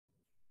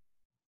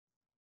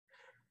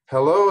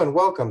Hello and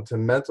welcome to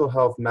Mental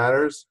Health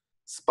Matters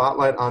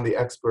Spotlight on the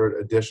Expert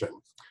edition.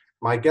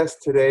 My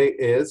guest today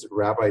is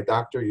Rabbi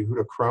Dr.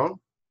 Yehuda Krohn,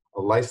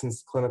 a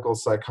licensed clinical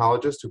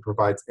psychologist who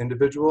provides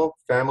individual,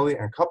 family,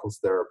 and couples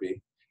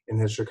therapy in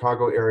his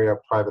Chicago area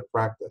private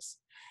practice.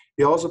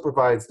 He also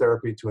provides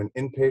therapy to an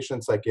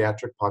inpatient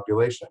psychiatric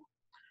population.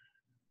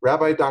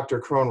 Rabbi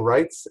Dr. Krohn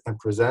writes and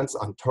presents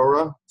on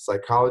Torah,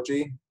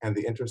 psychology, and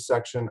the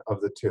intersection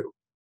of the two.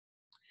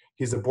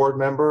 He's a board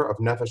member of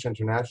Nefesh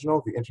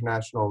International, the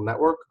international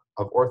network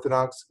of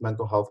Orthodox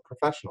mental health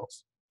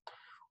professionals.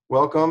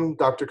 Welcome,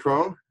 Dr.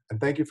 Krohn,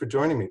 and thank you for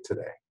joining me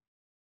today.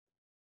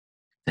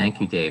 Thank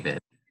you, David.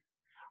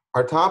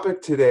 Our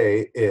topic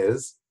today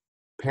is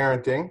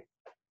parenting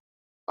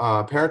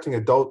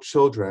adult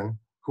children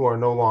who are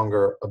no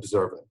longer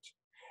observant.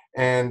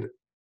 And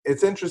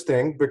it's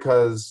interesting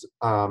because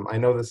I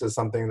know this is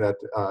something that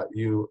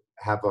you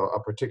have a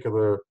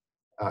particular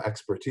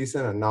expertise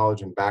in and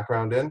knowledge and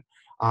background in.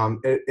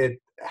 It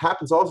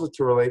happens also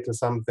to relate to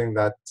something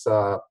that's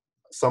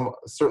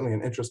certainly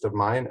an interest of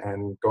mine,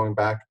 and going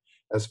back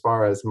as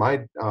far as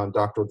my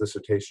doctoral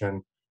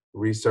dissertation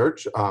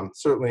research,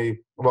 certainly,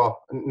 well,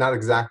 not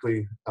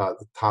exactly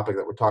the topic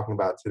that we're talking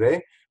about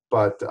today,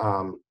 but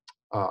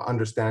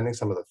understanding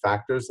some of the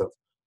factors of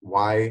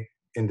why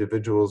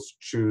individuals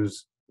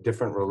choose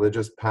different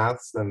religious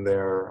paths than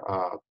their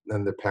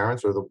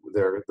parents or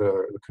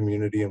the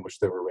community in which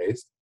they were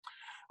raised.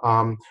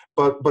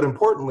 But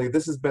importantly,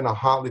 this has been a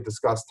hotly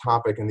discussed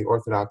topic in the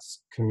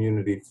Orthodox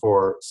community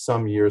for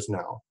some years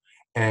now,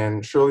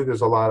 and surely there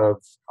are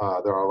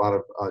a lot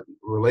of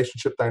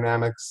relationship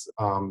dynamics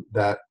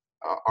that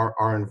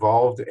are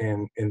involved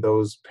in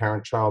those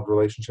parent-child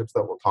relationships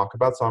that we'll talk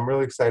about. So I'm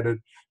really excited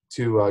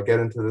to get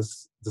into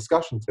this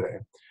discussion today.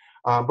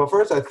 But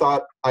first, I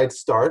thought I'd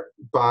start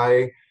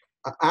by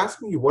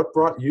asking you what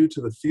brought you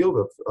to the field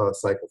of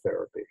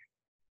psychotherapy.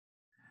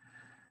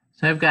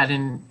 So I've got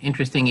an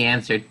interesting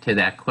answer to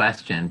that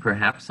question,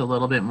 perhaps a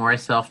little bit more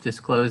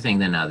self-disclosing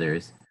than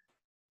others.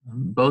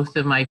 Both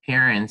of my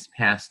parents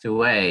passed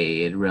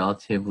away at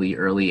relatively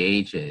early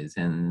ages,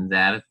 and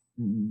that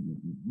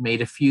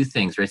made a few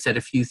things, or it set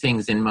a few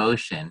things in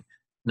motion.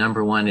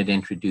 Number one, it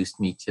introduced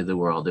me to the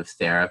world of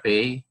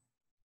therapy.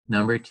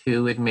 Number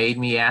two, it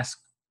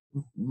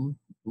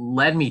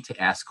led me to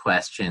ask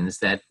questions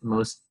that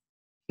most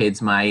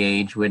kids my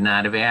age would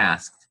not have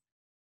asked.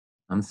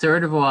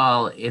 Third of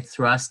all, it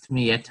thrust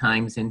me at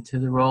times into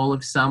the role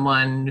of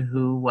someone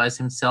who was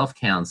himself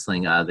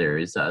counseling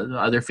others,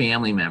 other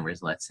family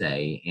members, let's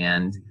say.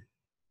 And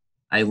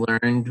I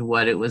learned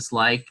what it was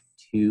like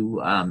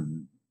to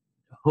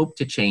hope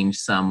to change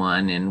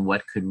someone and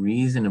what could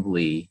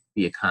reasonably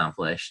be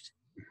accomplished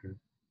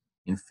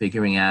in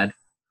figuring out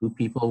who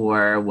people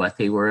were, what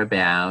they were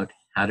about,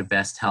 how to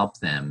best help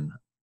them.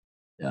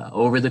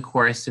 Over the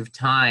course of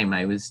time,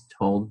 I was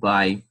told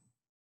by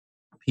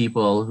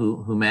people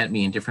who met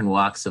me in different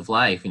walks of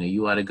life,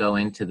 you ought to go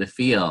into the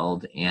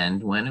field.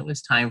 And when it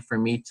was time for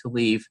me to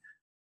leave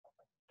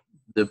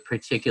the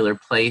particular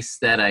place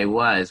that I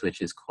was,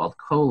 which is called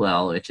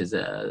Kollel, which is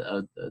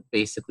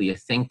basically a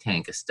think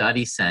tank, a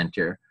study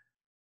center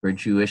for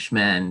Jewish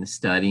men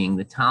studying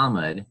the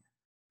Talmud,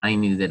 I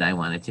knew that I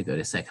wanted to go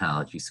to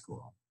psychology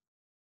school.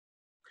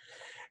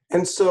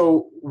 And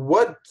so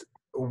what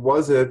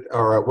was it,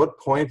 or at what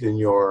point in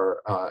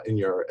your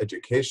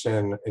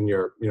education, in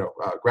your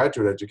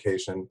graduate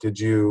education, did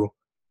you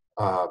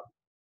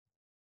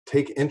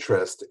take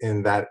interest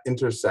in that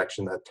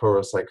intersection, that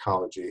Torah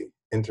psychology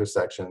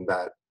intersection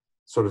that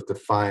sort of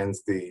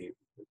defines the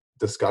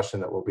discussion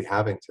that we'll be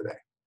having today?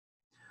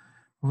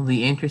 Well,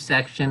 the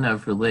intersection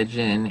of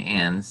religion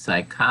and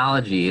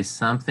psychology is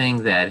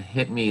something that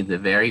hit me the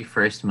very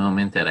first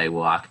moment that I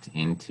walked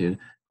into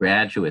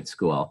graduate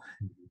school.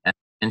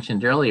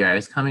 Mentioned earlier, I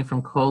was coming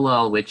from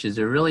Kollel, which is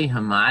a really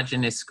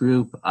homogenous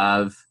group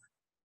of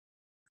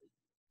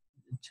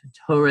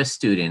Torah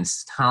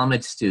students,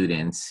 Talmud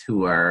students,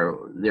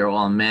 they're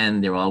all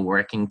men, they're all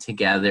working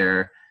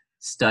together,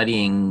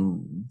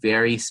 studying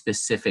very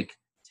specific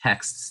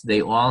texts.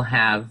 They all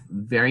have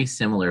very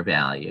similar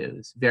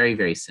values, very,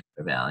 very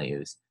similar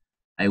values.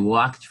 I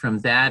walked from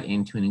that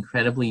into an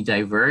incredibly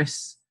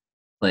diverse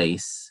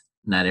place.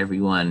 Not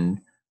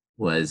everyone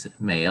was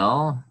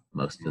male.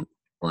 Most of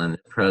in the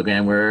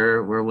program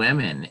were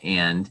women,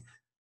 and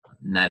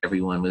not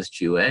everyone was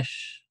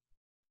Jewish,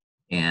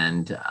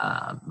 and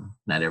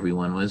not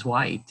everyone was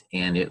white.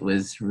 And it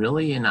was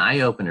really an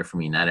eye-opener for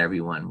me. Not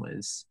everyone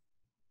was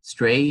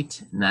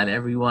straight. Not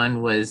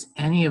everyone was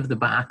any of the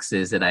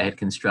boxes that I had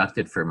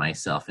constructed for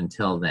myself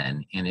until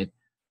then. And it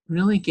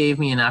really gave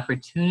me an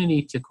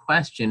opportunity to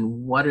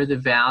question, what are the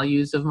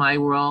values of my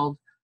world?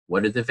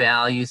 What are the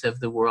values of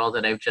the world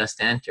that I've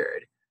just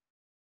entered?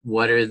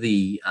 What are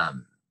the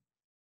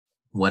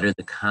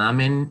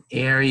common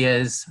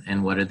areas,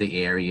 and what are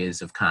the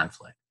areas of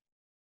conflict?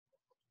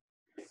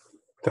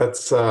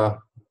 That's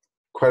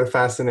quite a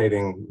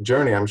fascinating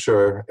journey. I'm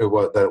sure it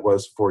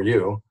was for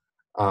you.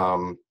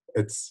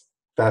 It's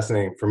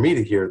fascinating for me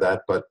to hear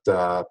that, but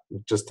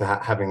just to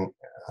having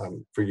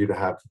for you to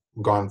have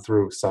gone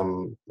through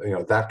some,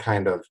 that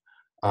kind of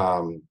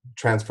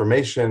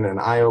transformation and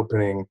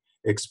eye-opening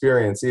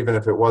experience, even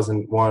if it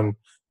wasn't one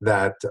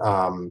that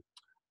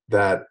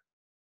that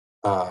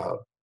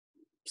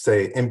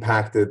say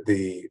impacted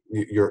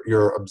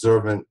your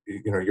observant,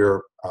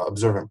 your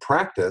observant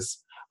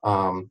practice.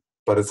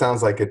 But it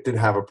sounds like it did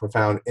have a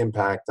profound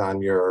impact on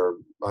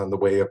the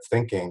way of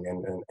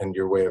thinking and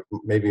your way of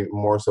maybe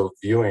more so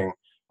viewing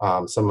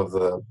some of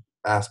the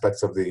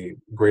aspects of the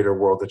greater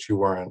world that you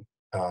weren't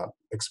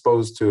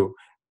exposed to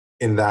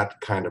in that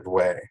kind of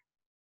way.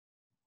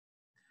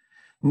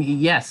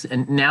 Yes,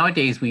 and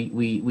nowadays we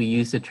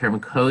use the term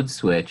code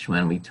switch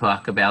when we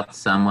talk about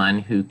someone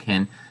who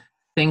can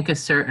think a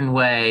certain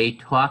way,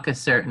 talk a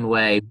certain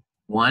way,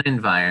 one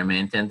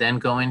environment, and then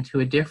go into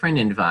a different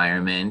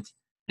environment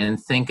and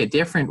think a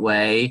different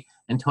way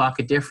and talk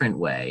a different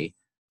way,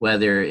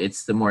 whether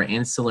it's the more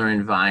insular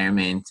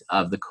environment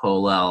of the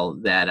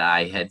Kollel that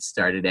I had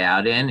started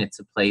out in. It's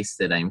a place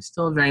that I'm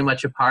still very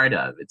much a part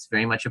of. It's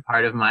very much a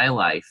part of my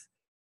life,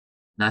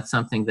 not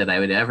something that I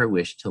would ever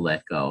wish to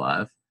let go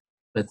of.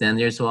 But then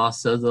there's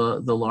also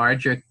the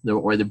larger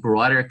or the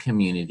broader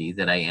community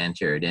that I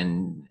entered.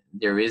 And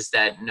there is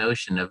that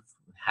notion of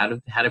how do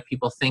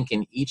people think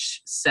in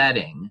each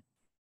setting,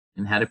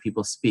 and how do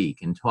people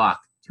speak and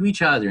talk to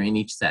each other in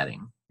each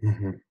setting.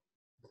 Mm-hmm.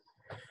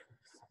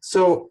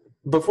 So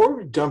before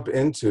we jump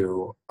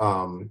into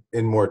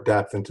in more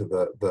depth into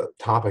the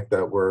topic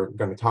that we're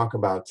going to talk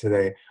about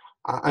today,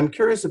 I'm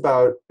curious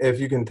about if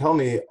you can tell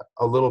me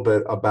a little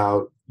bit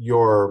about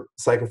your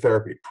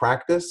psychotherapy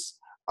practice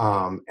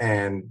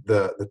and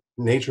the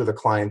nature of the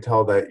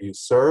clientele that you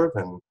serve,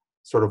 and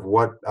sort of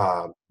what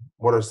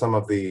are some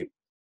of the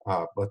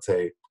let's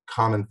say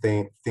common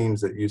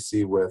themes that you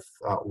see with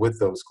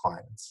those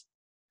clients.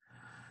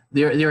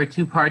 There are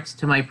two parts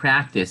to my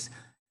practice.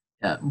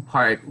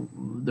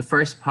 The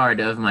first part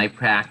of my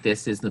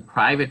practice is the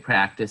private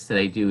practice that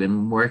I do.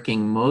 I'm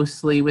working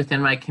mostly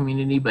within my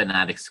community, but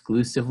not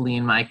exclusively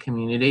in my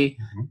community.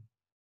 Mm-hmm.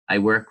 I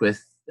work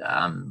with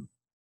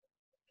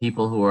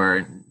people who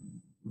are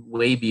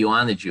way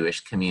beyond the Jewish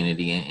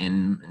community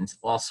in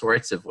all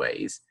sorts of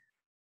ways.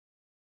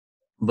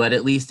 But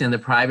at least in the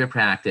private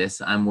practice,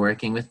 I'm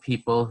working with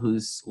people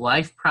whose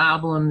life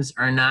problems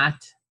are not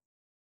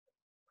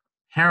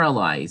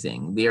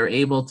paralyzing. They are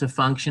able to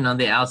function on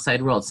the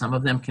outside world. Some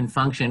of them can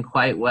function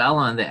quite well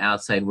on the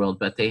outside world,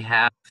 but they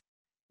have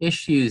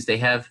issues. They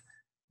have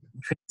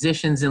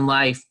transitions in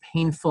life,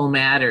 painful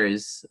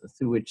matters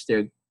through which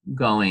they're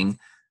going,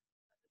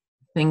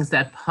 things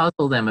that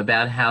puzzle them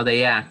about how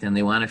they act, and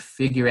they want to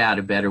figure out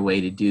a better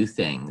way to do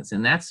things.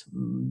 And that's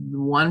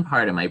one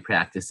part of my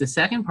practice. The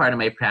second part of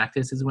my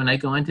practice is when I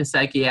go into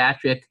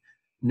psychiatric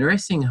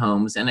nursing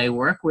homes and I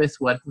work with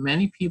what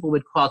many people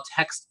would call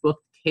textbook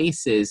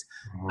cases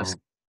of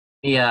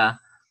schizophrenia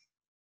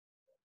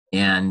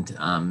and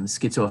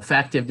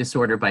schizoaffective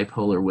disorder,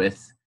 bipolar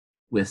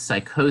with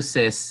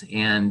psychosis,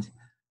 and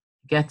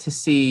get to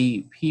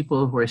see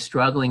people who are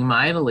struggling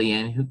mightily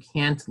and who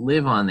can't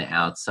live on the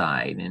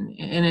outside. And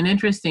in an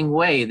interesting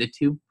way, the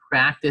two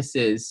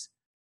practices,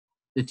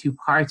 the two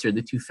parts or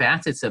the two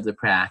facets of the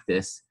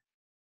practice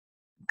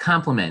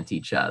complement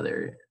each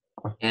other.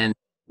 And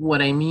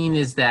what I mean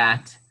is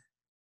that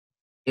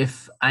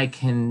if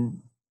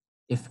I'm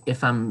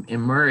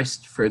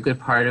immersed for a good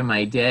part of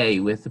my day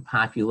with the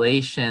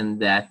population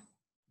that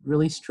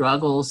really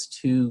struggles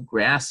to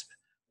grasp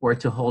or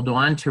to hold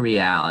on to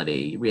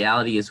reality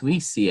as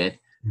we see it.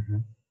 Mm-hmm.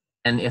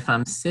 And if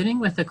I'm sitting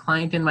with a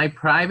client in my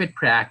private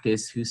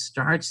practice who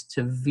starts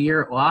to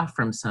veer off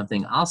from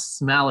something, I'll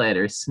smell it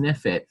or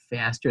sniff it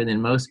faster than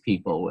most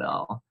people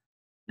will.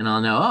 And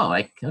I'll know,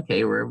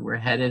 okay, we're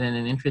headed in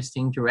an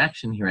interesting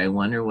direction here. I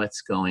wonder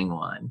what's going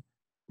on.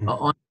 Mm-hmm.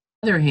 On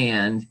the other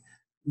hand,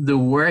 the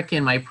work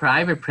in my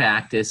private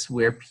practice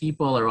where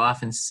people are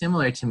often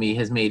similar to me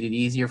has made it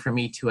easier for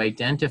me to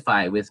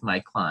identify with my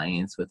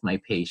clients, with my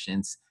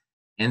patients.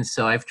 And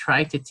so I've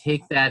tried to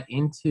take that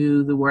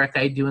into the work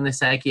I do in the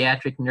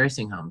psychiatric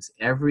nursing homes.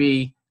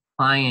 Every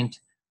client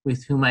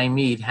with whom I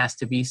meet has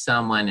to be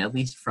someone, at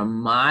least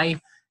from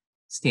my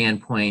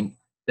standpoint,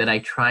 that I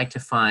try to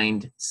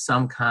find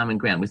some common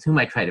ground, with whom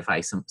I try to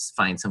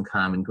find some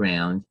common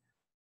ground.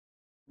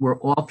 We're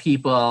all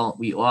people.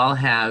 We all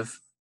have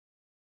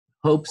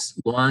hopes,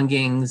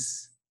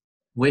 longings,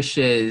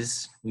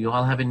 wishes. We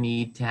all have a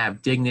need to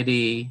have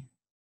dignity,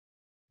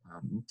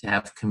 to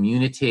have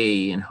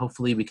community, and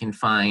hopefully we can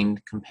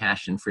find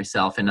compassion for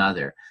self and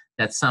other.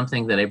 That's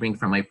something that I bring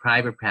from my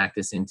private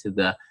practice into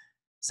the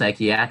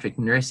psychiatric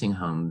nursing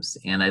homes,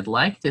 and I'd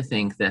like to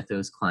think that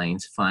those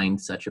clients find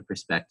such a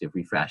perspective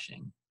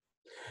refreshing.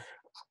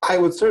 I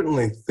would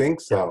certainly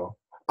think so.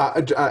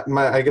 I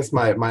guess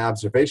my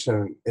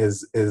observation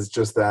is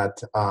just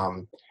that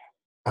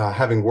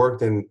having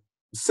worked in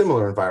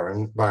similar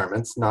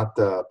environments, not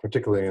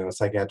particularly in a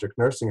psychiatric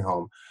nursing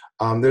home,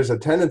 there's a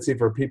tendency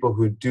for people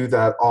who do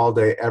that all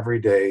day, every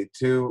day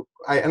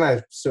and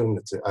I assume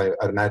I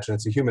imagine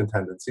it's a human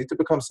tendency to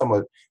become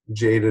somewhat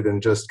jaded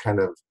and just kind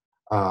of,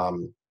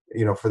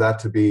 for that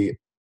to be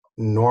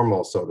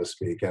normal, so to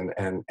speak, and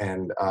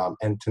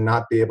to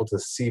not be able to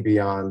see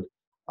beyond,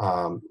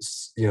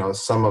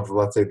 some of,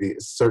 let's say, the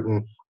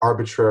certain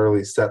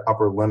arbitrarily set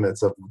upper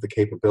limits of the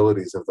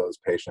capabilities of those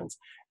patients.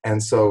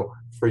 And so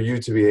for you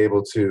to be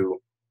able to,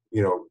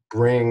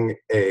 bring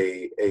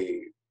a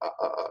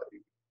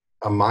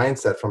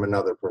mindset from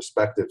another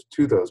perspective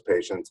to those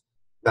patients,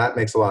 that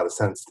makes a lot of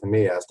sense to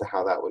me as to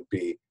how that would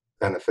be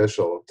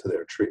beneficial to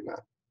their treatment.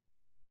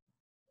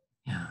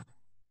 Yeah.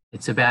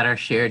 It's about our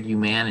shared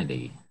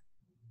humanity.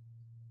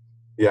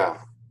 Yeah.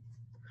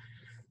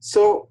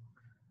 So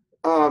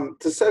to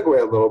segue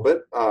a little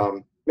bit,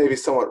 maybe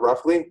somewhat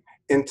roughly,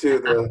 into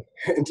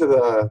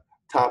the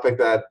topic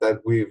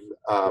that we've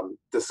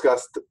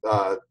discussed,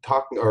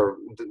 talking, or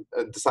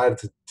decided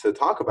to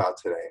talk about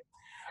today.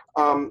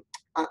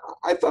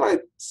 I thought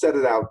I'd set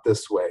it out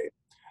this way.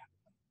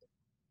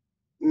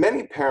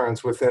 Many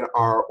parents within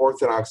our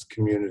Orthodox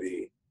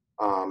community,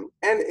 and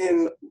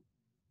in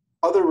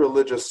other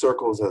religious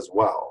circles as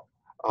well,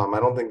 I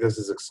don't think this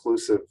is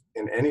exclusive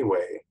in any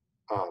way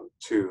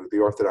to the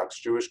Orthodox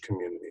Jewish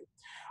community,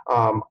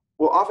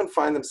 will often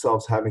find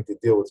themselves having to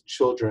deal with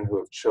children who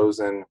have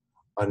chosen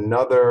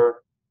another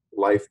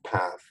life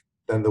path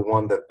than the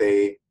one that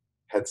they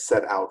had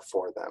set out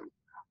for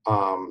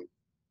them.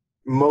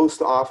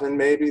 Most often,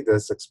 maybe,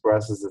 this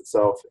expresses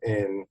itself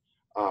in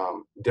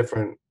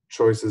different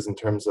choices in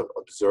terms of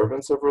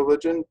observance of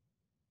religion,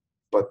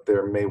 but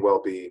there may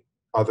well be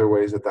other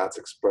ways that that's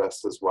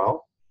expressed as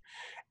well.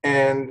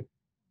 And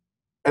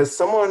as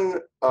someone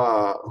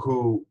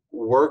who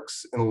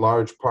works in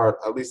large part,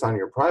 at least on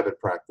your private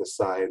practice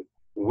side,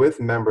 with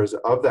members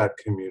of that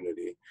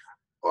community,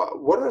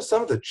 what are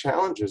some of the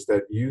challenges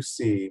that you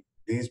see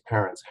these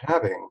parents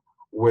having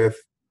with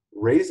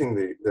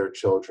raising their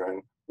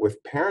children, with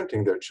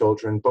parenting their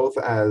children, both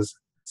as,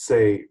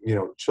 say,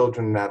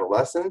 children and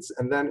adolescents,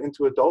 and then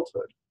into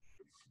adulthood?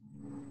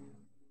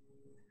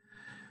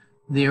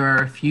 There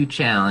are a few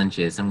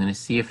challenges. I'm going to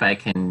see if I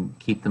can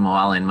keep them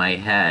all in my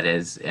head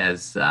as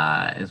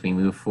we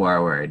move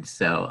forward.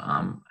 So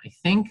I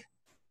think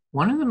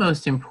one of the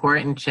most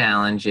important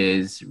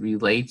challenges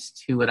relates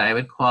to what I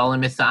would call a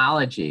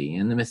mythology.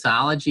 And the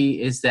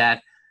mythology is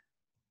that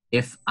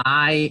if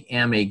I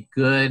am a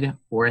good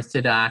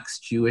Orthodox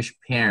Jewish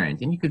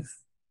parent, and you could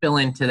fill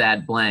into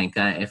that blank,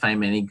 if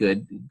I'm any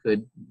good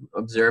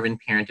observant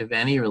parent of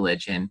any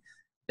religion,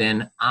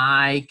 then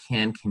I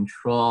can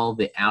control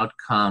the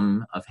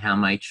outcome of how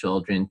my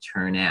children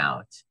turn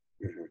out.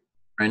 Mm-hmm. There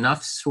are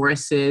enough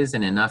sources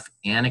and enough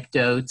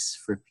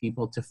anecdotes for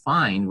people to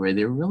find where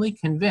they're really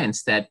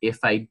convinced that if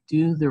I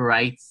do the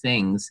right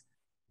things,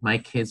 my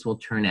kids will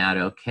turn out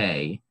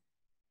okay,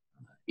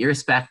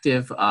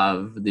 irrespective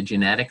of the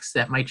genetics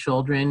that my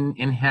children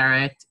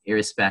inherit,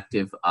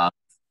 irrespective of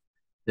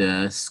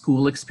the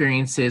school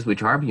experiences,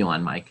 which are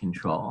beyond my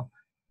control,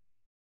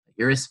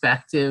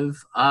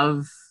 irrespective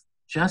of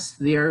just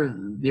their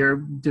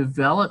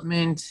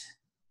development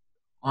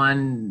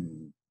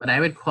on what I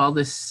would call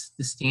the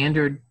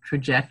standard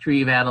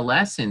trajectory of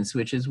adolescence,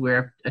 which is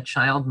where a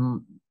child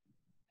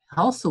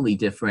healthily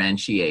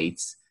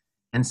differentiates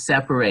and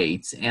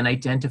separates and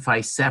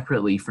identifies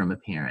separately from a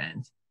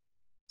parent.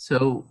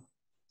 So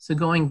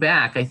going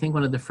back, I think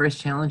one of the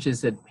first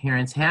challenges that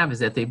parents have is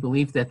that they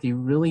believe that they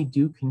really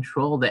do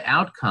control the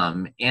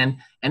outcome. And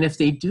if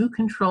they do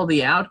control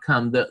the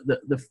outcome,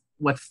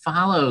 what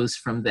follows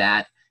from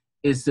that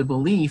is the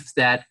belief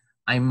that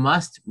I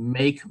must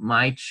make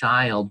my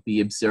child be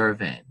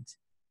observant,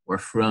 or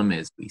frum,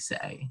 as we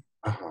say.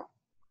 Uh-huh.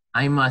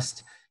 I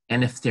must,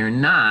 and if they're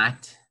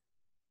not,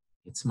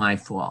 it's my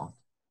fault.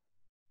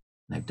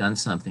 And I've done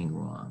something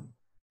wrong.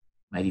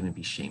 Might even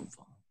be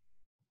shameful.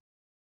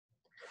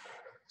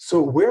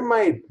 So where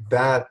might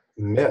that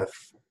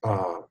myth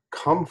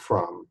come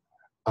from?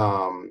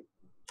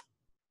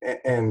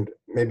 And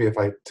maybe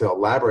to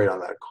elaborate on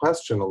that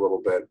question a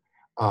little bit,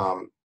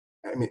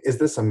 I mean, is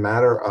this a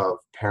matter of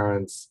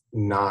parents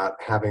not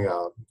having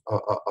a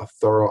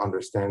thorough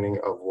understanding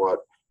of what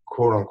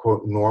quote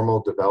unquote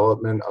normal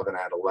development of an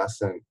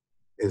adolescent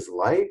is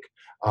like?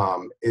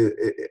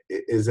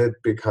 Is it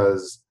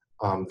because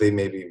they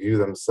maybe view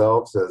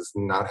themselves as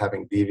not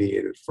having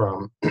deviated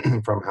from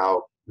from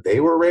how they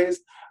were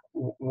raised?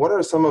 What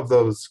are some of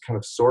those kind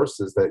of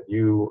sources that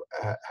you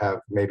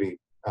have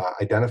maybe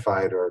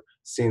identified or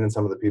seen in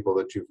some of the people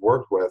that you've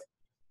worked with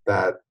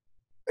that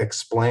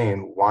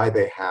explain why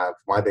they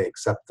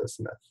accept this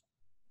myth?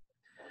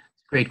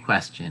 Great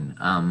question.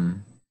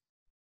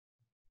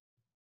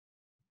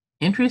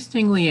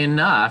 Interestingly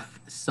enough,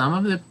 some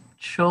of the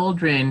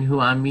children who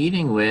I'm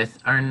meeting with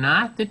are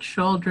not the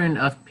children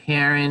of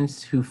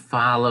parents who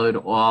followed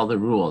all the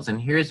rules. And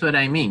here's what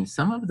I mean.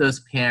 Some of those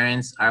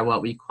parents are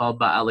what we call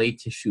Ba'alei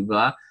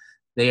Teshuvah.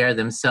 They are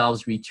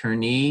themselves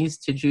returnees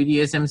to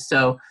Judaism.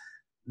 So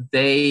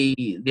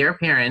their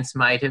parents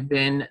might have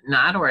been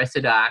not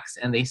Orthodox,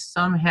 and they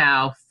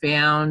somehow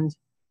found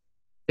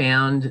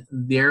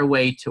their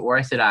way to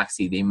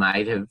Orthodoxy. They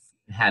might have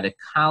had a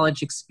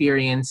college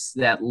experience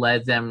that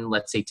led them,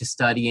 let's say, to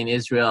study in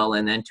Israel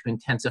and then to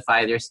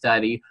intensify their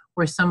study,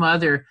 or some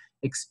other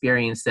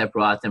experience that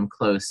brought them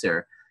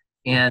closer.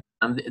 And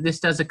this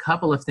does a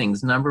couple of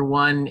things. Number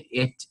one,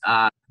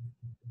 they're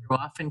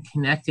often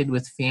connected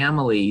with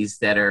families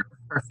that are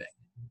perfect,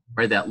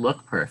 or that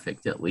look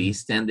perfect at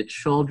least, and the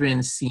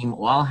children seem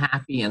all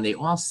happy and they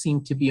all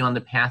seem to be on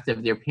the path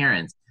of their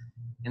parents.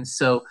 And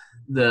so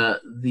the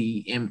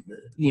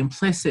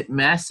implicit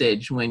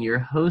message when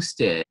you're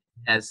hosted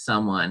as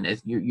someone,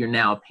 as you're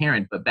now a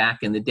parent, but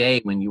back in the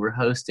day when you were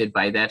hosted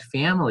by that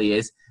family,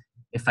 is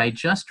if I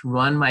just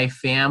run my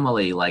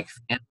family like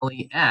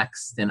family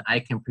X, then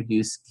I can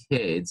produce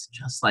kids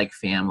just like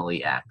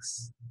family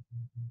X.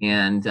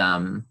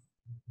 And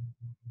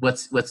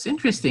what's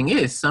interesting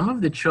is some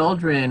of the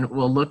children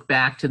will look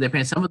back to their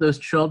parents. Some of those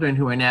children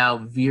who are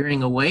now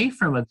veering away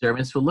from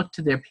observance will look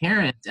to their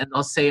parents and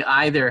they'll say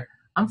either,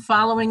 I'm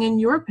following in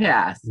your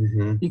path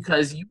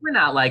because you were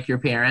not like your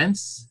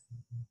parents,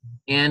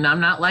 and I'm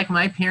not like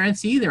my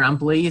parents either. I'm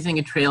blazing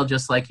a trail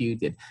just like you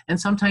did. And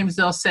sometimes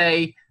they'll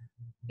say,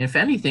 if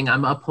anything,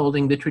 I'm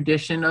upholding the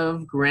tradition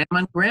of grandma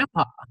and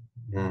grandpa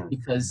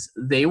because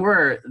they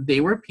were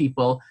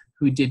people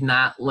who did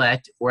not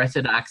let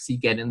orthodoxy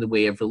get in the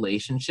way of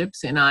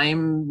relationships, and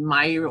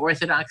my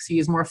orthodoxy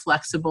is more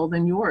flexible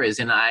than yours,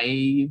 and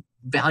I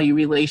value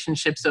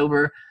relationships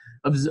over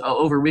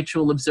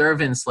ritual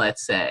observance,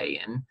 let's say.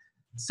 And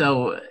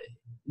so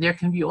there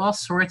can be all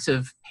sorts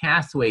of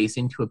pathways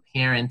into a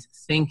parent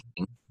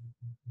thinking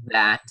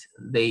that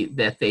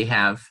they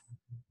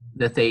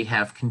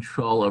have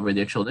control over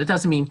their children. It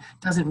doesn't mean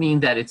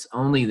that it's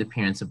only the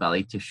parents of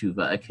Bali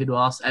Teshuvah. It could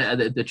also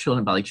the children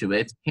of Bali Teshuvah.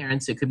 It's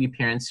parents. It could be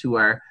parents who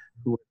are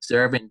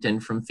observant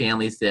and from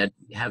families that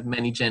have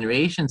many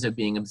generations of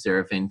being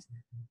observant.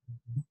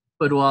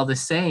 But all the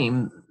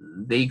same,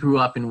 they grew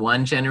up in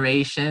one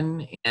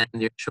generation, and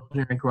their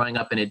children are growing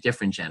up in a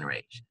different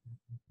generation.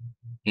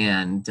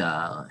 And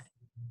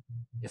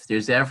if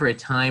there's ever a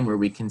time where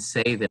we can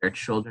say that our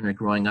children are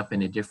growing up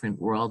in a different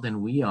world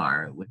than we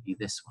are, it would be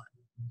this one.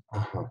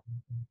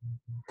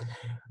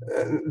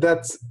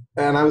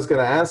 And I was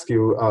going to ask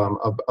you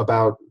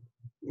about,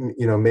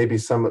 maybe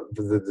some of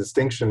the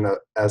distinction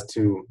as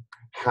to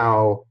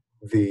how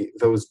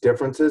those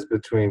differences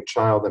between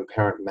child and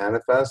parent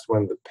manifest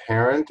when the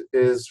parent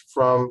is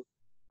from,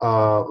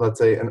 let's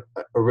say,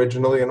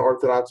 originally an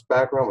Orthodox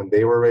background, when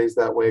they were raised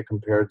that way,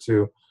 compared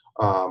to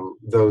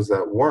those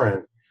that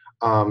weren't.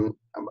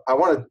 I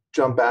want to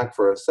jump back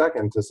for a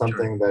second to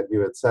something that you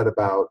had said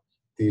about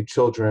the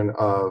children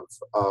of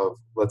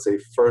let's say,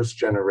 first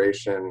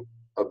generation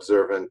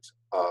observant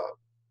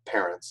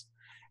parents,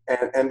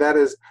 and that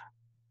is,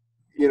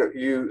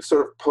 you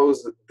sort of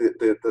pose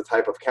the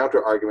type of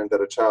counter argument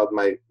that a child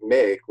might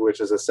make, which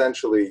is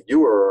essentially,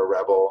 you are a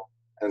rebel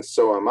and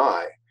so am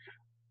I.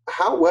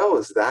 How well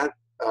is that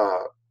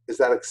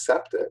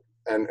accepted,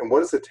 and what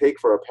does it take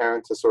for a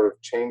parent to sort of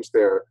change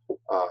their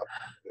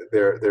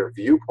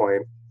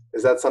viewpoint?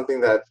 Is that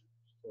something that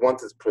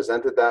once it's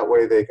presented that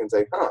way, they can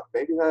say,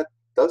 maybe that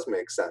does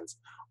make sense,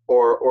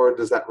 or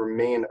does that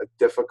remain a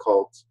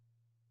difficult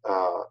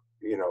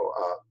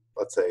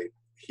let's say,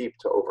 heap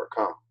to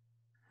overcome,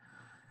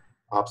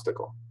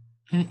 obstacle?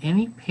 And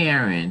any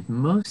parent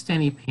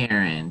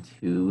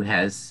who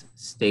has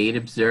stayed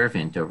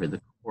observant over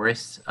the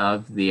course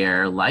of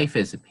their life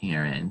as a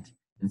parent,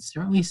 and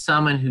certainly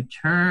someone who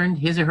turned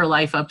his or her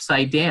life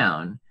upside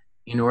down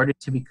in order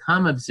to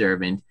become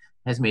observant,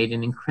 has made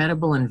an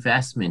incredible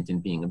investment in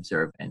being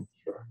observant.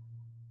 Sure.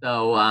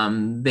 So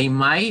they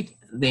might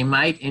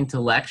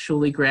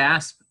intellectually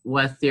grasp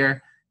what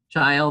their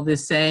child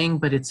is saying,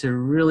 but it's a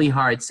really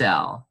hard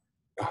sell.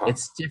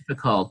 It's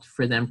difficult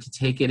for them to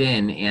take it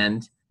in,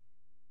 and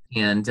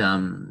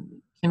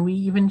can we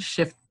even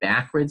shift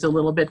backwards a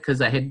little bit? Because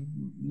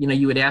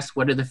you would ask,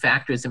 what are the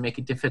factors that make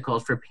it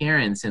difficult for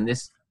parents? And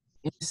this,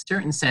 in a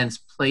certain sense,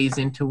 plays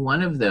into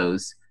one of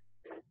those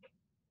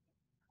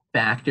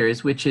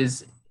factors, which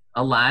is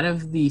a lot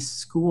of the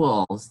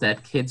schools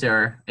that kids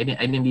are. I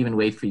didn't even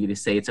wait for you to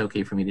say it's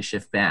okay for me to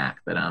shift back,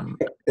 but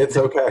it's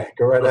okay.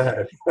 Go right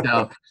ahead.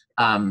 So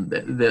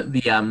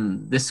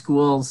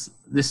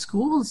the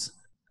schools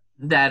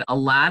that a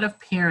lot of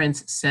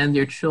parents send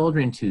their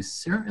children to,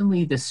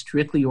 certainly the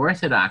strictly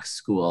Orthodox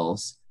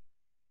schools,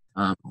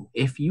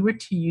 if you were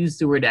to use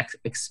the word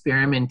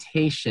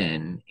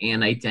experimentation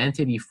and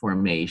identity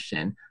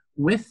formation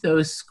with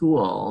those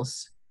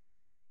schools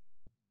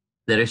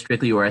that are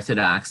strictly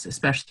Orthodox,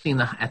 especially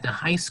at the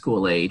high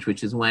school age,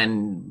 which is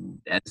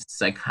when, as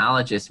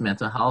psychologists,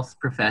 mental health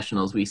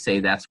professionals, we say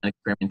that's when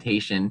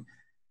experimentation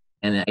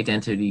and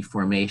identity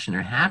formation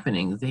are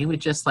happening, they would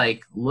just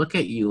look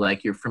at you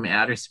like you're from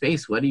outer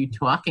space. What are you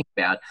talking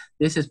about?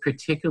 This is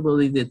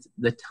particularly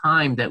the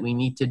time that we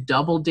need to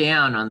double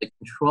down on the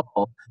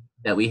control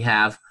that we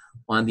have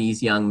on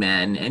these young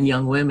men and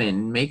young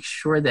women. Make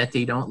sure that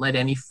they don't let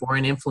any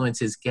foreign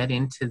influences get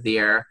into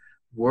their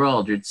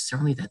world, or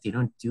certainly that they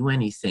don't do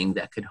anything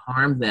that could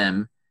harm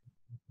them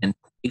and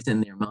plays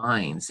in their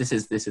minds. This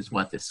is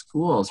what the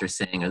schools are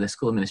saying, or the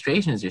school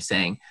administrations are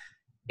saying.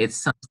 It's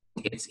something,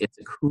 it's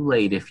a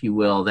Kool-Aid, if you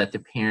will, that the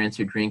parents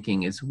are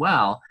drinking as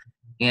well.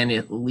 And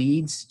it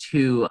leads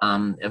to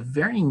a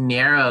very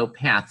narrow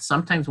path.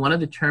 Sometimes one of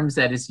the terms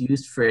that is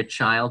used for a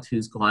child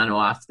who's gone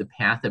off the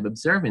path of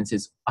observance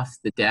is off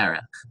the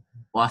derech,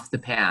 off the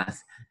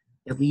path.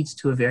 It leads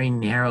to a very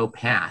narrow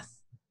path.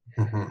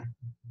 Mm-hmm.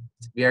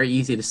 It's very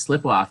easy to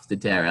slip off the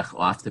derech,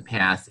 off the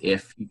path,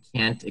 if you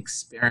can't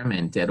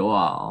experiment at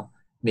all.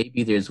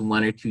 Maybe there's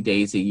 1 or 2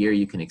 days a year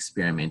you can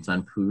experiment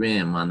on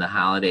Purim, on the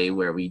holiday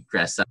where we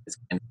dress up as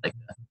kind of like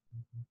a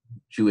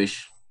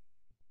Jewish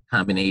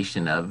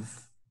combination of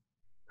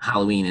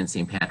Halloween and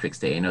St. Patrick's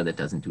Day. I know that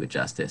doesn't do it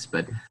justice,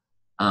 but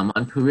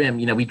on Purim,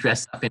 we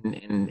dress up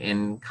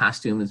in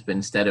costumes, but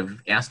instead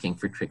of asking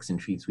for tricks and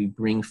treats, we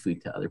bring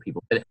food to other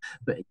people. But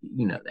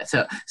you know that.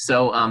 So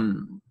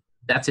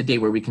that's a day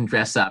where we can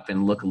dress up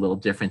and look a little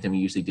different than we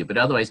usually do, but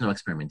otherwise no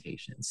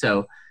experimentation.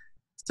 So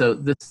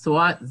the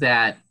thought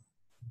that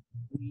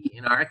we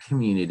in our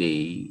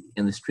community,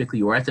 in the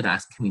strictly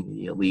Orthodox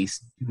community at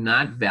least, do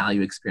not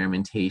value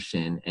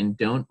experimentation and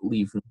don't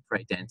leave room for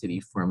identity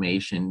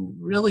formation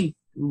really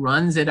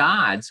runs at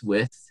odds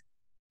with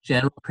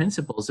general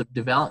principles of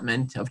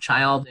development, of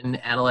child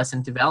and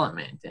adolescent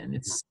development. And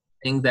it's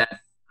something that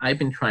I've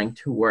been trying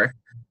to work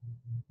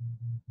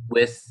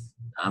with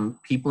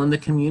people in the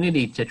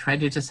community to try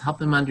to just help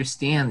them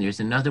understand there's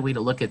another way to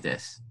look at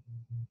this.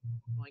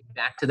 Going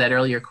back to that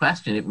earlier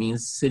question, it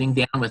means sitting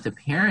down with a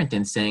parent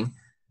and saying,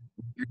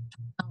 your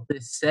child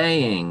is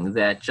saying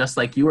that just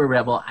like you were a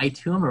rebel, I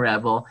too am a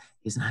rebel,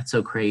 is not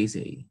so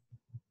crazy.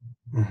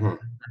 Mm-hmm. Not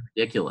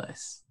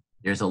ridiculous.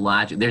 There's a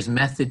logic, there's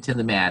method to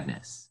the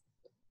madness.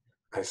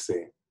 I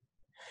see.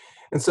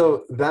 And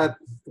so that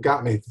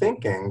got me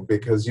thinking,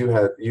 because you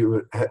had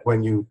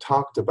when you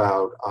talked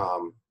about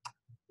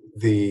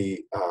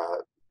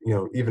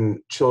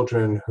even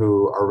children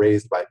who are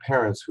raised by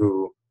parents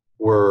who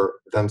were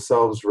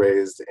themselves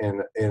raised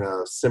in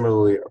a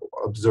similarly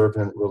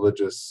observant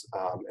religious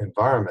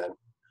environment,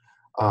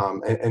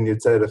 and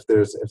you'd said if there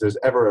was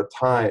ever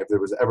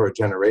a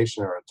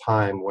generation or a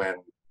time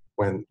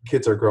when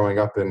kids are growing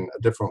up in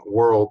a different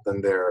world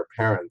than their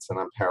parents, and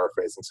I'm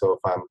paraphrasing, so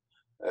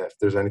if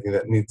there's anything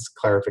that needs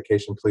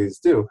clarification, please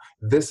do.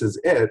 This is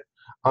it.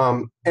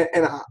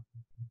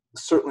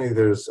 Certainly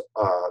there's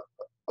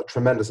a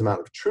tremendous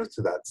amount of truth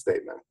to that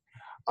statement.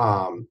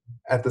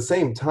 At the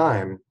same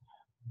time,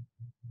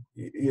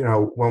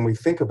 when we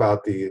think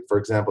about for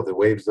example, the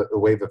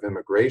wave of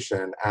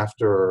immigration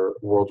after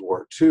World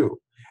War II,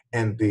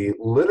 and the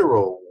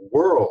literal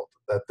world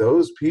that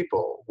those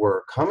people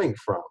were coming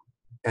from,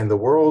 and the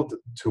world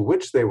to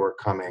which they were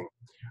coming,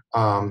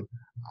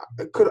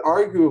 could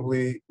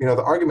arguably,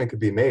 the argument could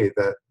be made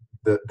that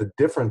the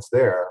difference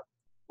there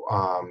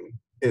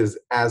is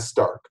as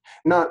stark.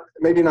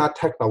 Maybe not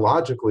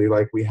technologically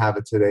like we have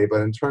it today,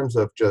 but in terms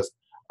of just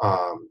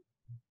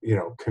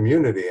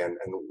community and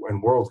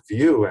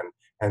worldview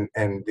and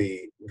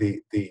the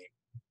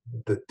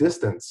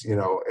distance,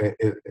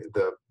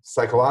 the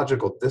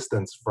psychological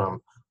distance from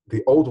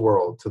the old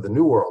world to the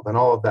new world and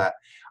all of that.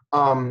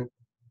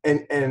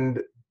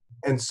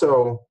 And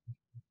so,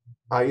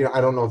 I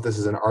don't know if this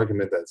is an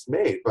argument that's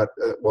made, but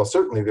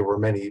certainly there were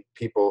many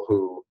people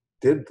who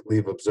did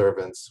leave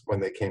observance when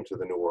they came to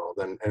the New World,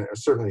 and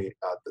certainly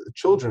the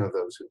children of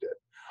those who did.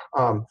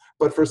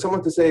 But for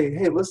someone to say,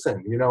 "Hey,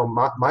 listen,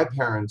 my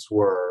parents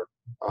were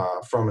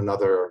from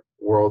another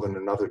world and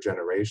another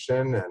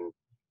generation,"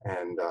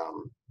 and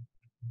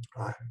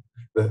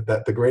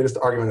the greatest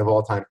argument of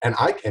all time, and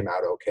I came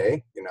out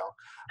okay,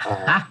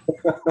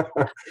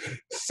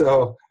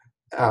 So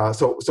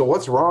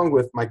what's wrong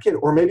with my kid,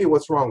 or maybe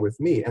what's wrong with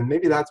me? And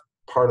maybe that's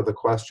part of the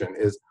question: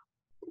 is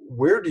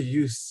where do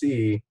you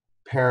see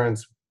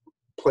parents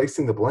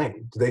placing the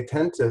blame? Do they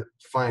tend to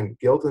find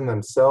guilt in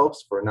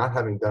themselves for not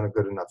having done a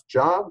good enough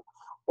job,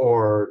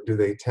 or do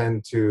they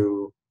tend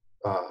to,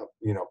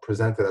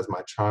 present it as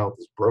my child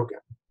is broken?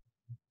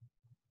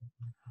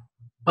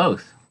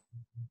 Both.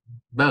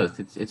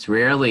 It's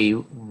rarely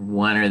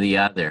one or the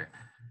other.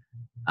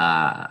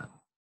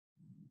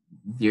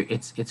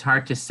 It's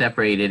hard to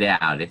separate it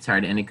out. It's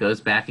hard, and it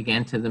goes back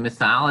again to the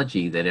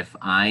mythology that if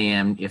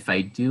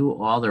I do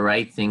all the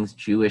right things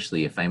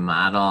Jewishly, if I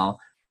model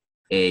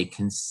a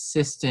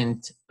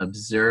consistently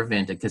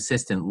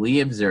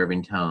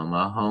observant home,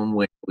 a home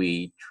where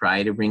we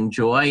try to bring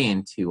joy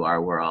into our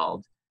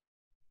world,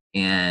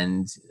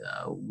 and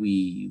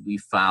we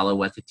follow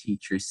what the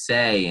teachers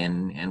say,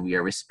 and we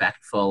are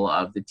respectful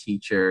of the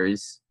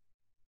teachers,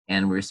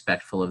 and we're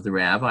respectful of the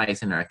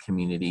rabbis in our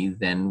community,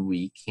 then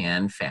we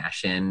can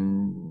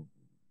fashion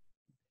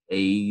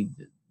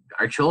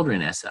our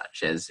children as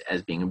such, as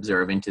being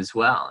observant as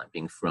well, and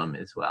being frum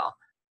as well.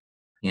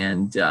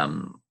 And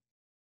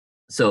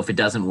so if it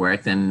doesn't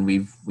work, then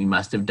we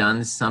must have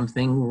done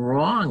something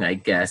wrong, I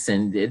guess.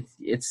 And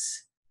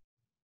it's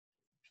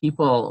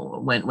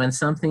people, when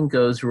something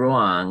goes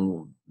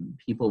wrong,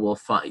 people will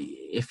find,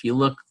 if you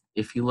look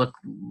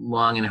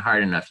long and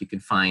hard enough, you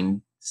could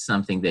find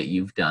something that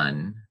you've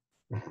done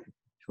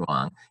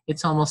wrong.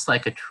 It's almost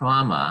like a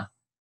trauma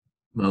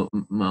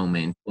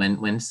moment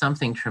when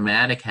something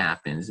traumatic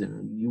happens.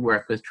 And you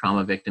work with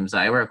trauma victims,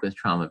 I work with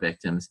trauma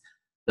victims.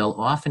 They'll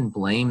often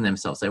blame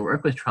themselves. I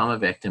work with trauma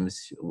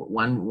victims,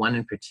 one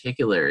in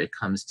particular, it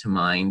comes to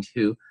mind,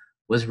 who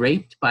was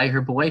raped by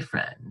her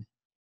boyfriend.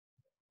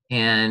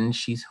 And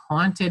she's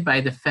haunted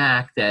by the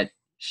fact that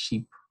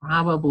she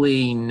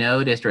probably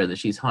noticed, or that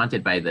she's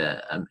haunted by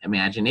the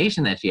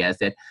imagination that she has,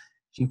 that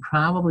she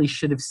probably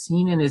should have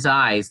seen in his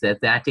eyes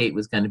that that date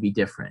was going to be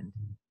different.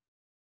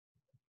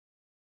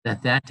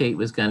 That date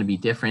was going to be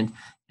different,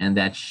 and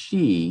that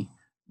she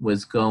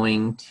was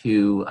going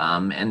to,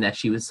 and that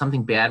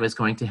something bad was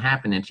going to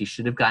happen, and she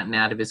should have gotten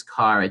out of his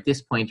car at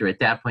this point or at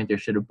that point, or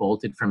should have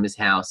bolted from his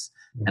house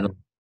at a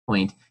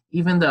point,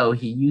 even though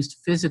he used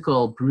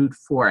physical brute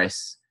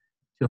force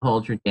to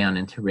hold her down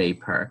and to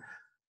rape her.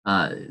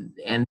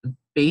 And the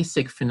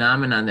basic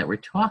phenomenon that we're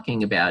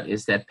talking about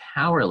is that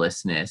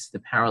powerlessness, the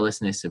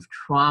powerlessness of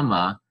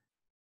trauma,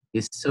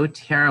 is so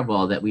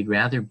terrible that we'd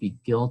rather be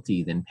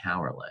guilty than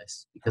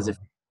powerless. Because if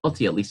we're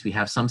guilty, at least we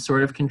have some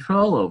sort of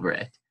control over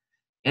it.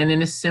 And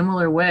in a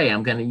similar way,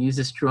 I'm going to use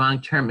a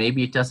strong term.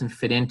 Maybe it doesn't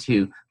fit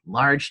into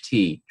large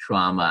T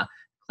trauma,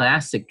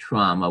 classic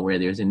trauma, where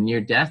there's a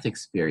near-death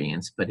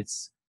experience, but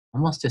it's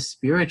almost a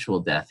spiritual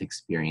death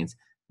experience.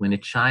 When a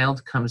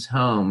child comes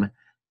home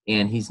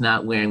and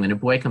when a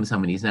boy comes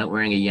home and he's not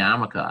wearing a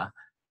yarmulke,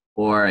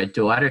 or a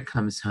daughter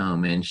comes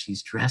home and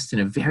she's dressed in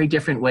a very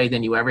different way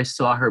than you ever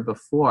saw her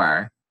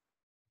before,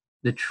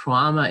 the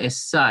trauma is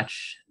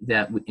such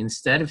that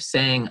instead of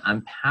saying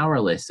I'm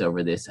powerless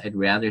over this, I'd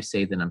rather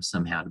say that I'm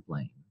somehow to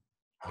blame.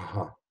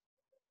 Uh-huh.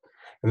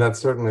 And that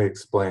certainly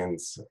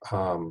explains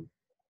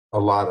a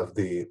lot of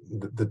the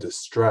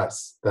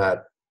distress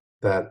that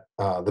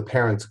the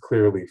parents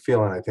clearly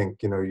feel. And I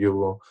think, you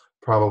will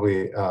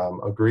probably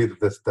agree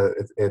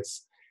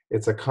that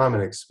it's a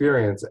common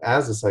experience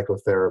as a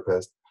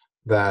psychotherapist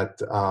that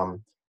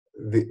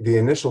the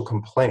initial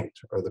complaint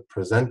or the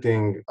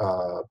presenting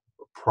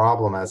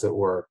problem, as it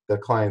were, that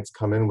clients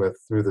come in with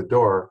through the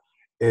door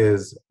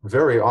is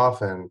very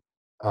often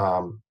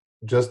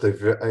just a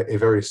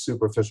very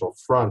superficial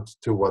front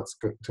to what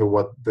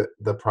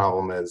the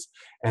problem is,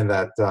 and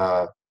that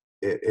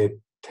it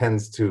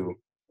tends to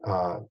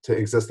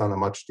exist on a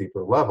much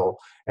deeper level,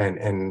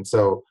 and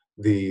so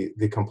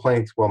the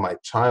complaint, well, my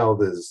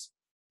child is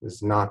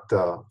not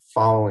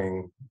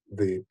following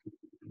the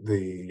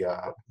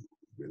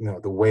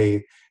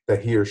way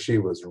that he or she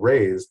was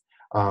raised,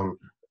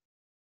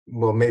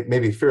 well,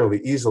 maybe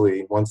fairly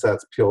easily, once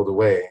that's peeled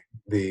away,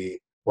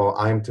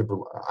 I'm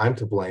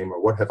to blame,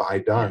 or what have I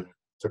done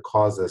to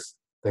cause this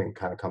thing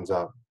kind of comes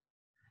up.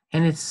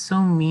 And it's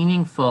so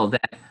meaningful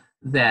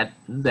that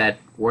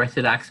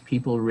Orthodox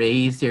people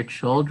raise their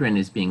children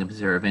as being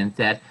observant.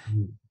 That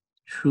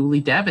truly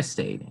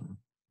devastating.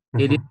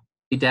 It is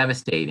really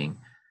devastating.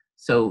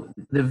 So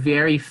the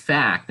very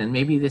fact, and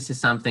maybe this is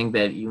something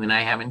that you and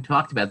I haven't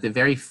talked about, the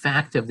very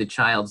fact of the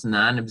child's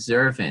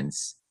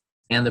non-observance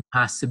and the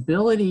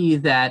possibility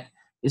that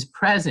is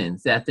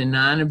present, that the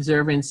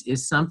non-observance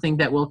is something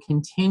that will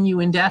continue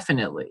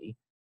indefinitely,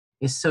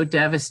 is so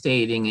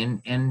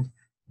devastating and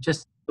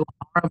just so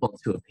horrible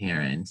to a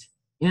parent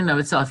in and of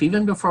itself.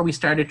 Even before we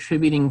start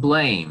attributing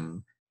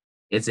blame,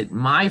 is it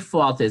my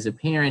fault as a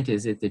parent?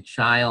 Is it the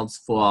child's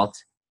fault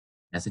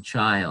as a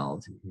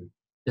child?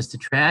 Just a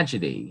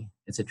tragedy.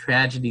 It's a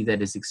tragedy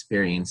that is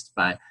experienced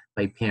by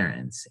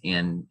parents,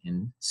 and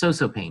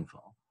so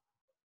painful.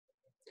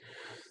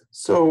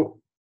 So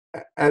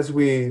as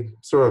we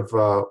sort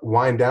of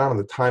wind down on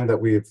the time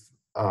that we've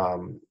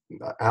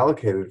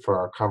allocated for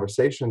our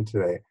conversation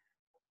today,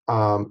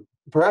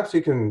 perhaps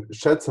you can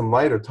shed some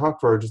light or talk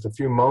for just a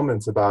few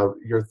moments about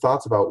your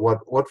thoughts about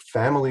what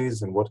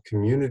families and what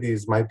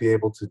communities might be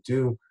able to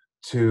do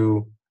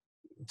to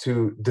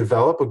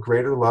develop a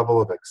greater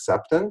level of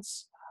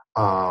acceptance,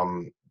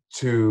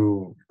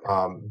 to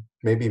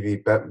maybe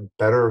be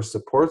better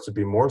supports, to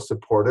be more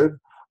supportive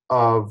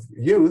of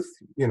youth,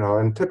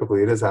 and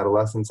typically it is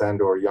adolescents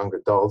and or young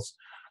adults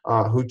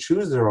who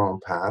choose their own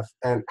path.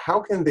 And how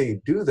can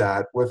they do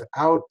that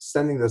without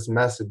sending this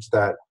message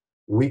that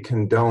we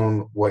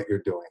condone what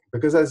you're doing?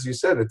 Because as you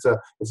said, it's a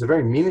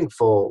very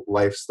meaningful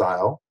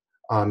lifestyle.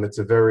 It's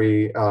a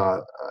very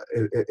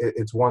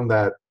it's one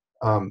that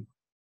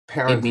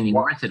parents meaning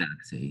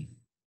orthodoxy.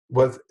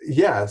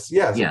 Yes.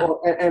 Yeah.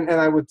 Well, and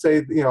I would say,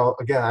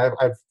 again,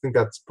 I think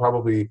that's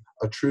probably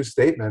a true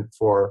statement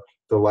for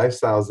the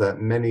lifestyles that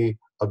many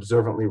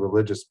observantly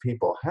religious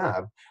people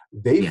have.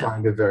 They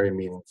find it very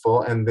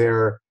meaningful, and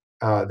their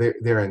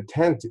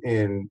intent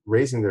in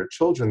raising their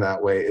children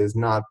that way is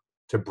not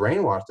to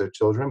brainwash their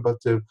children,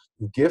 but to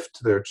gift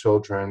to their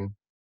children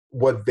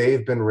what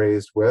they've been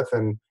raised with,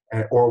 and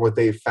or what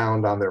they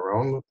found on their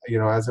own,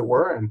 as it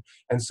were.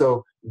 And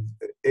so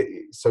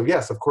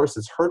yes, of course,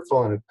 it's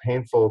hurtful and it's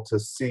painful to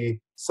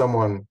see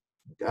someone,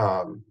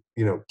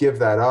 give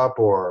that up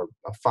or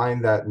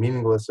find that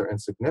meaningless or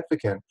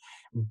insignificant.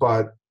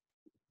 But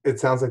it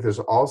sounds like there's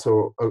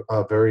also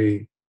a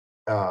very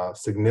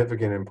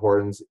significant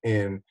importance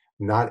in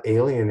not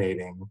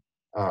alienating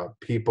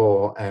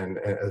people and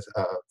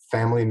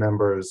family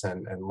members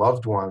and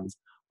loved ones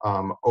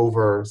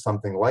over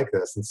something like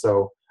this. And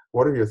so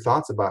what are your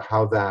thoughts about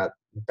how that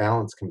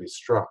balance can be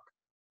struck?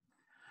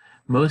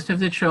 Most of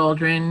the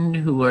children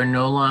who are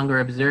no longer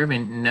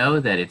observant know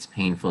that it's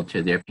painful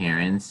to their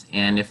parents,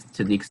 and if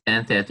to the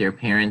extent that their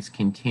parents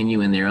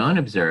continue in their own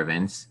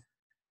observance,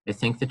 I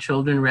think the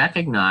children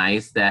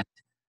recognize that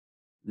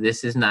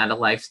this is not a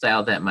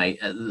lifestyle that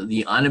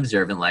the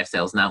unobservant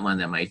lifestyle is not one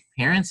that my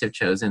parents have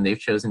chosen. They've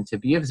chosen to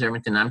be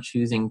observant, and I'm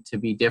choosing to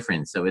be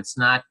different. So it's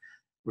not,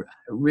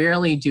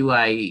 rarely do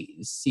I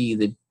see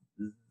the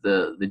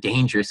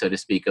danger, so to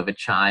speak, of a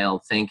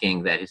child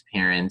thinking that his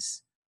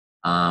parents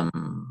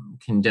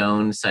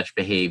condone such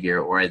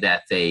behavior, or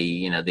that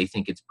they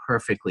think it's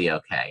perfectly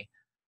okay.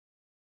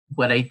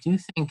 What I do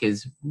think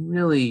is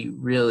really,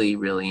 really,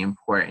 really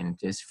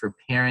important is for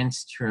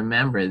parents to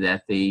remember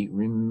that they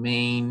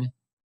remain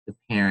the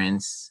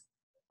parents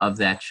of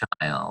that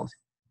child.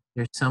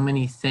 There's so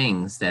many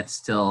things that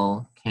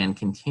still can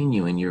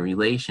continue in your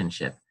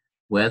relationship,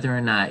 whether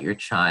or not your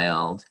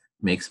child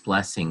makes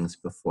blessings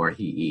before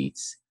he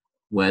eats,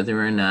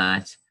 whether or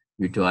not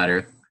your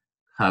daughter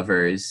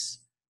covers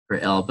her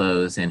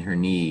elbows and her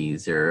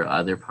knees or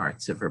other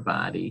parts of her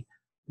body,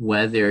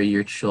 whether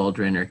your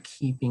children are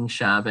keeping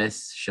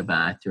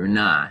Shabbat or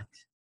not,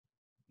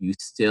 you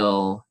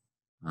still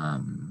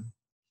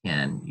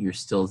you're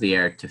still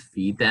there to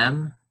feed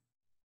them.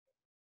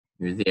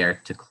 You're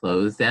there to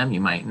clothe them.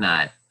 You might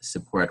not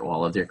support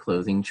all of their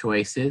clothing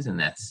choices, and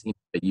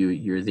but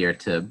you're there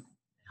to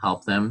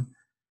help them.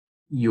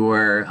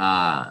 You're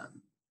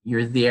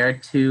there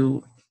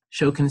to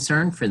show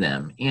concern for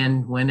them,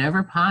 and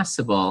whenever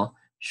possible,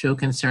 show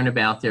concern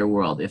about their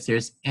world. If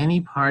there's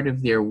any part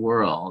of their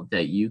world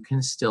that you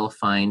can still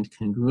find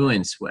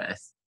congruence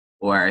with,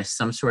 or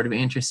some sort of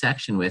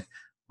intersection with,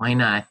 why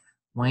not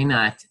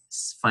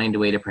find a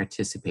way to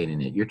participate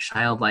in it? Your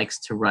child likes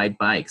to ride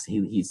bikes.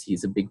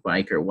 He's a big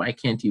biker. Why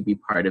can't you be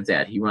part of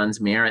that? He runs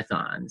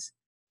marathons.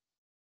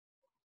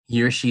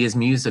 He or she is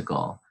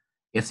musical.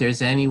 If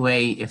there's any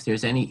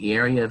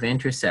area of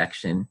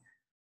intersection,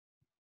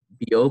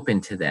 be open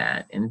to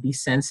that and be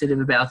sensitive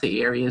about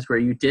the areas where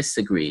you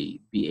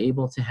disagree. Be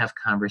able to have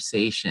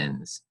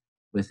conversations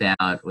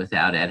without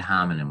ad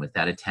hominem,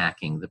 without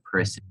attacking the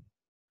person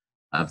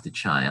of the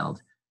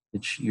child.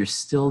 You're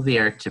still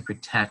there to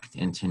protect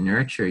and to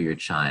nurture your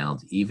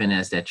child, even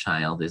as that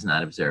child is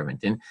not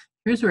observant. And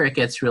here's where it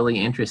gets really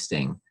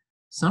interesting.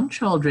 Some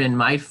children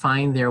might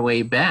find their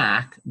way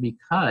back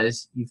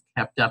because you've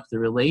kept up the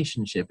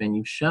relationship and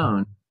you've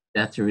shown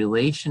that the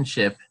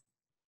relationship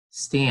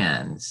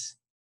stands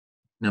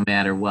no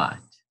matter what.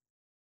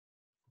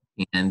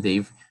 And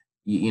they've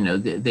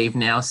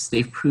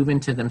proven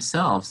to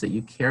themselves that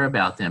you care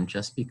about them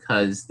just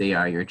because they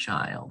are your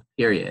child,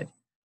 period.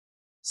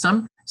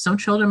 Some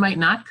children might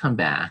not come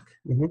back.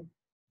 Mm-hmm.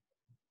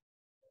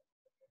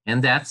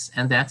 And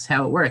that's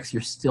how it works.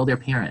 You're still their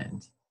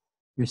parent.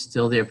 You're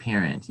still their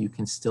parent. You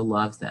can still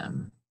love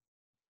them.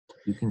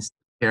 You can still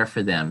care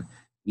for them,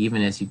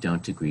 even as you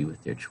don't agree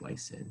with their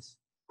choices.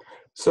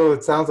 So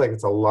it sounds like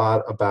it's a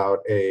lot about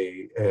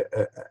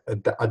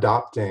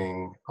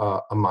adopting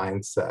a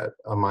mindset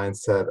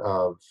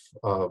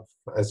of,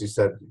 as you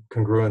said,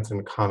 congruence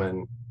and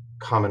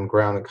common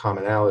ground and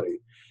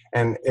commonality.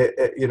 And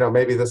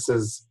maybe this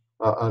is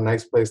a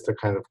nice place to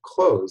kind of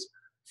close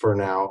for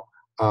now.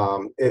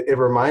 It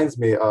reminds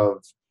me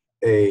of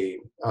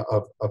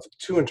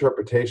two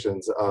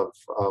interpretations of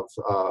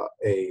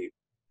a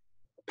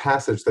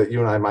passage that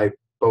you and I might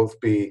both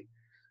be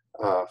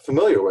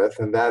familiar with,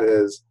 and that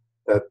is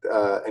that,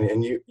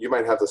 and you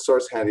might have the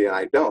source handy and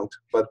I don't,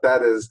 but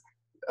that is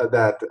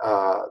that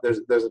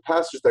there's a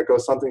passage that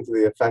goes something to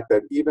the effect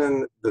that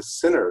even the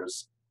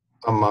sinners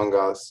among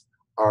us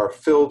are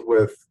filled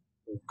with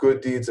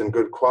good deeds and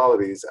good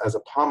qualities as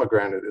a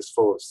pomegranate is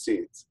full of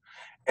seeds.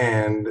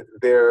 And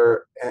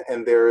there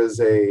is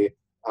an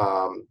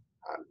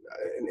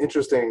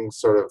interesting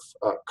sort of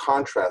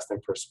contrast in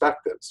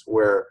perspectives,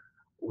 where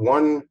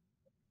one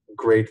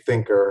great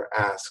thinker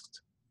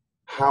asked,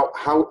 how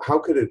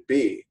could it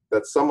be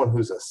that someone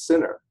who's a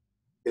sinner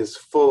is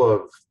full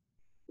of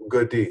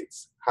good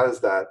deeds? How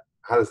does that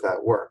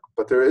work?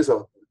 But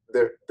so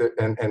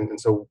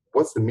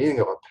what's the meaning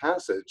of a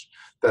passage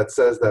that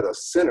says that a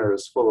sinner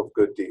is full of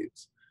good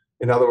deeds?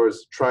 In other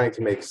words, trying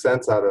to make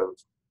sense out of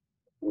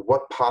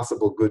what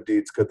possible good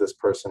deeds could this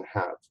person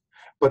have.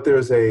 But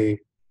there's a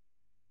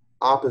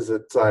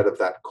opposite side of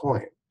that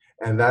coin,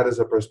 and that is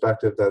a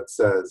perspective that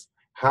says,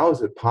 how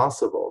is it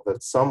possible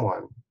that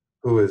someone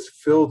who is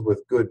filled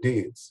with good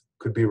deeds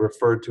could be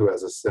referred to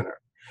as a sinner?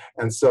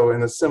 And so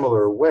in a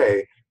similar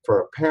way, for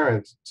a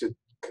parent to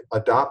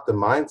adopt the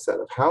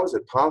mindset of, how is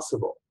it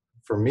possible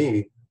for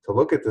me to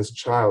look at this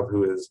child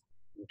who is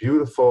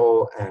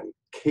beautiful and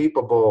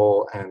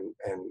capable and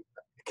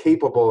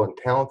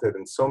talented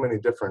in so many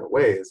different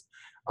ways,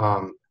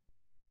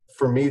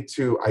 for me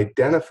to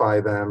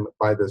identify them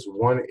by this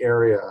one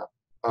area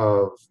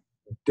of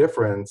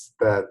difference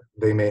that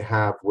they may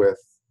have with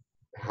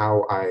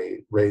how I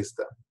raised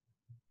them.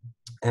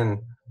 And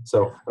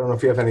so I don't know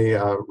if you have any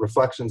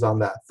reflections on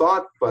that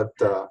thought, but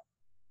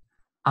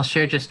I'll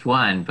share just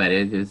one, but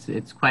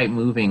it's quite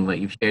moving what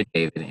you've shared,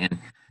 David,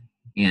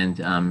 and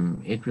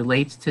it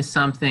relates to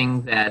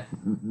something that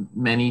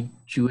many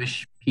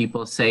Jewish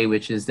people say,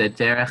 which is that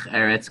derech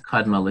eretz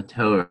kadma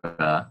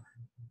l'Torah.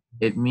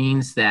 It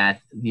means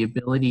that the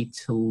ability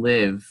to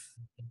live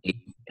a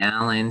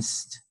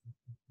balanced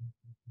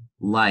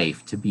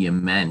life, to be a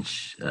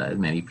mensch,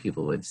 many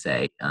people would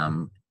say,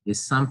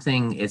 is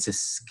something, it's a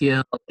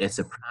skill, it's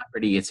a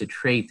property, it's a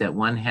trait that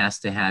one has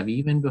to have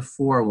even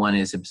before one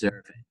is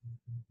observant.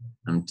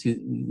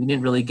 We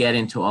didn't really get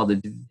into all the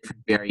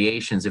different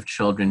variations of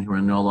children who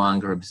are no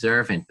longer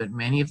observant, but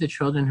many of the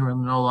children who are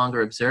no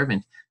longer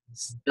observant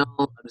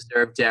still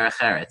observe derech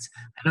eretz.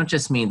 I don't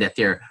just mean that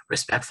they're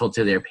respectful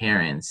to their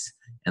parents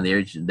and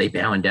they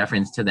bow in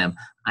deference to them.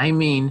 I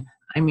mean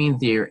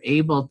they're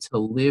able to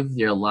live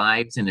their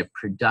lives in a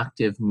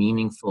productive,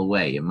 meaningful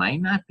way. It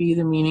might not be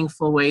the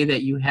meaningful way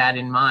that you had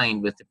in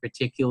mind with the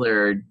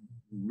particular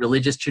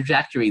religious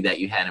trajectory that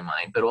you had in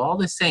mind, but all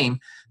the same,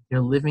 they're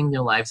living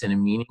their lives in a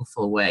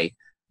meaningful way.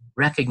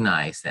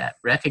 Recognize that.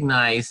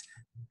 Recognize,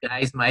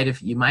 guys,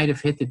 you might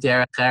have hit the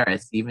derech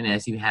eretz even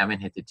as you haven't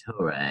hit the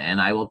Torah,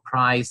 and I will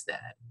prize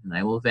that, and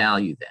I will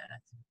value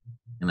that,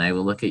 and I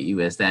will look at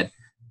you as that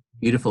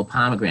beautiful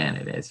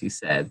pomegranate, as you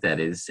said, that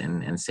is,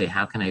 and say,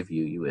 how can I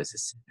view you as a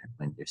sinner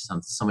when there's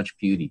so much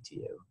beauty to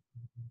you?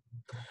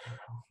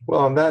 Well,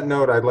 on that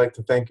note, I'd like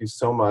to thank you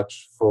so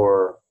much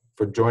for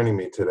joining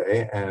me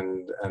today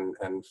and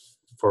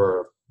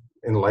for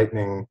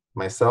enlightening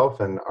myself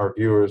and our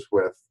viewers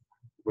with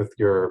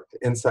your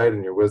insight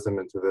and your wisdom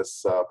into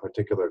this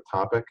particular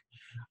topic.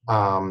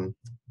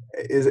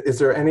 Is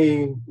there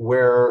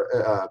anywhere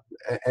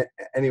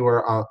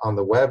on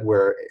the web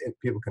where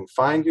people can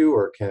find you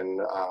or can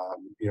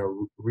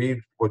read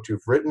what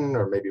you've written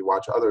or maybe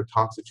watch other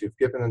talks that you've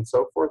given and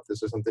so forth?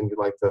 Is there something you'd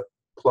like to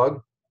plug?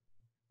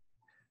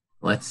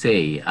 Let's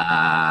see.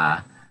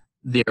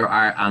 There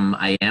are.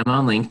 I am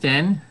on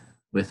LinkedIn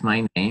with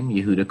my name,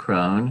 Yehuda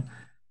Krohn.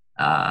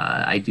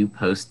 I do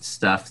post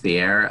stuff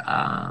there.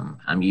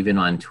 I'm even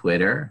on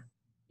Twitter,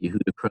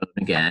 Yehuda Krohn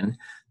again.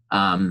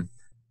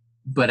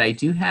 But I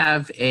do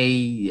have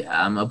a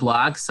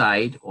blog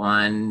site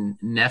on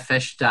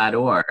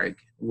nefesh.org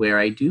where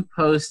I do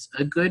post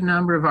a good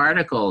number of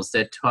articles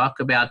that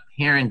talk about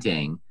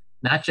parenting,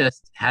 not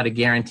just how to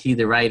guarantee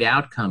the right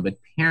outcome, but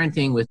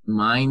parenting with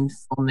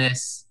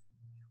mindfulness,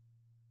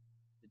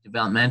 the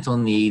developmental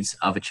needs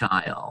of a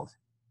child.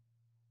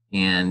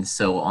 And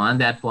so on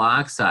that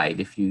blog site,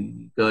 if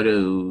you go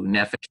to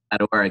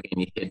nefesh.org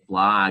and you hit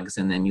blogs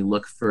and then you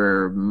look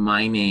for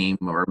my name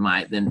or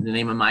the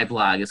name of my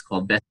blog is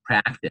called Best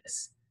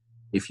Practice.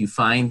 If you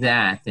find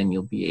that, then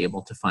you'll be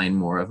able to find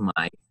more of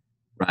my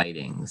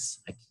writings.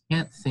 I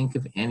can't think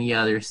of any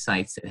other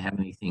sites that have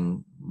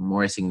anything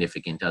more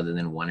significant other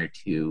than one or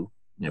two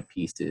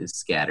pieces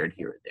scattered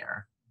here or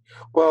there.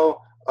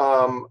 Well,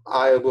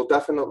 I will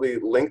definitely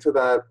link to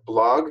that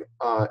blog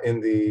in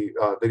the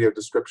video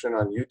description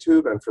on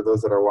YouTube, and for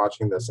those that are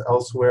watching this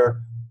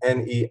elsewhere,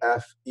 nefesh.org,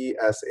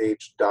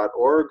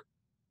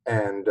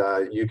 and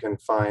you can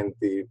find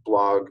the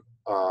blog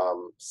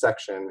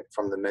section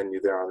from the menu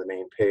there on the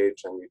main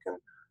page, and you can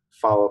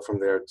follow from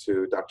there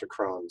to Dr.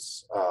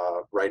 Krohn's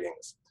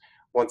writings.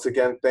 Once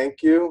again,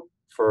 thank you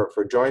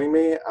for joining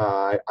me.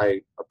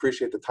 I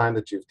appreciate the time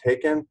that you've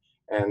taken,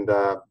 and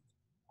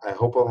I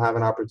hope we'll have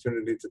an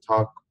opportunity to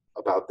talk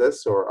about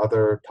this or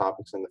other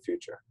topics in the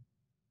future.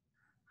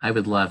 I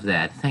would love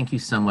that. Thank you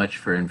so much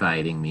for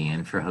inviting me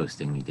and for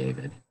hosting me,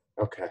 David.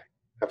 Okay.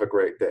 Have a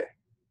great day.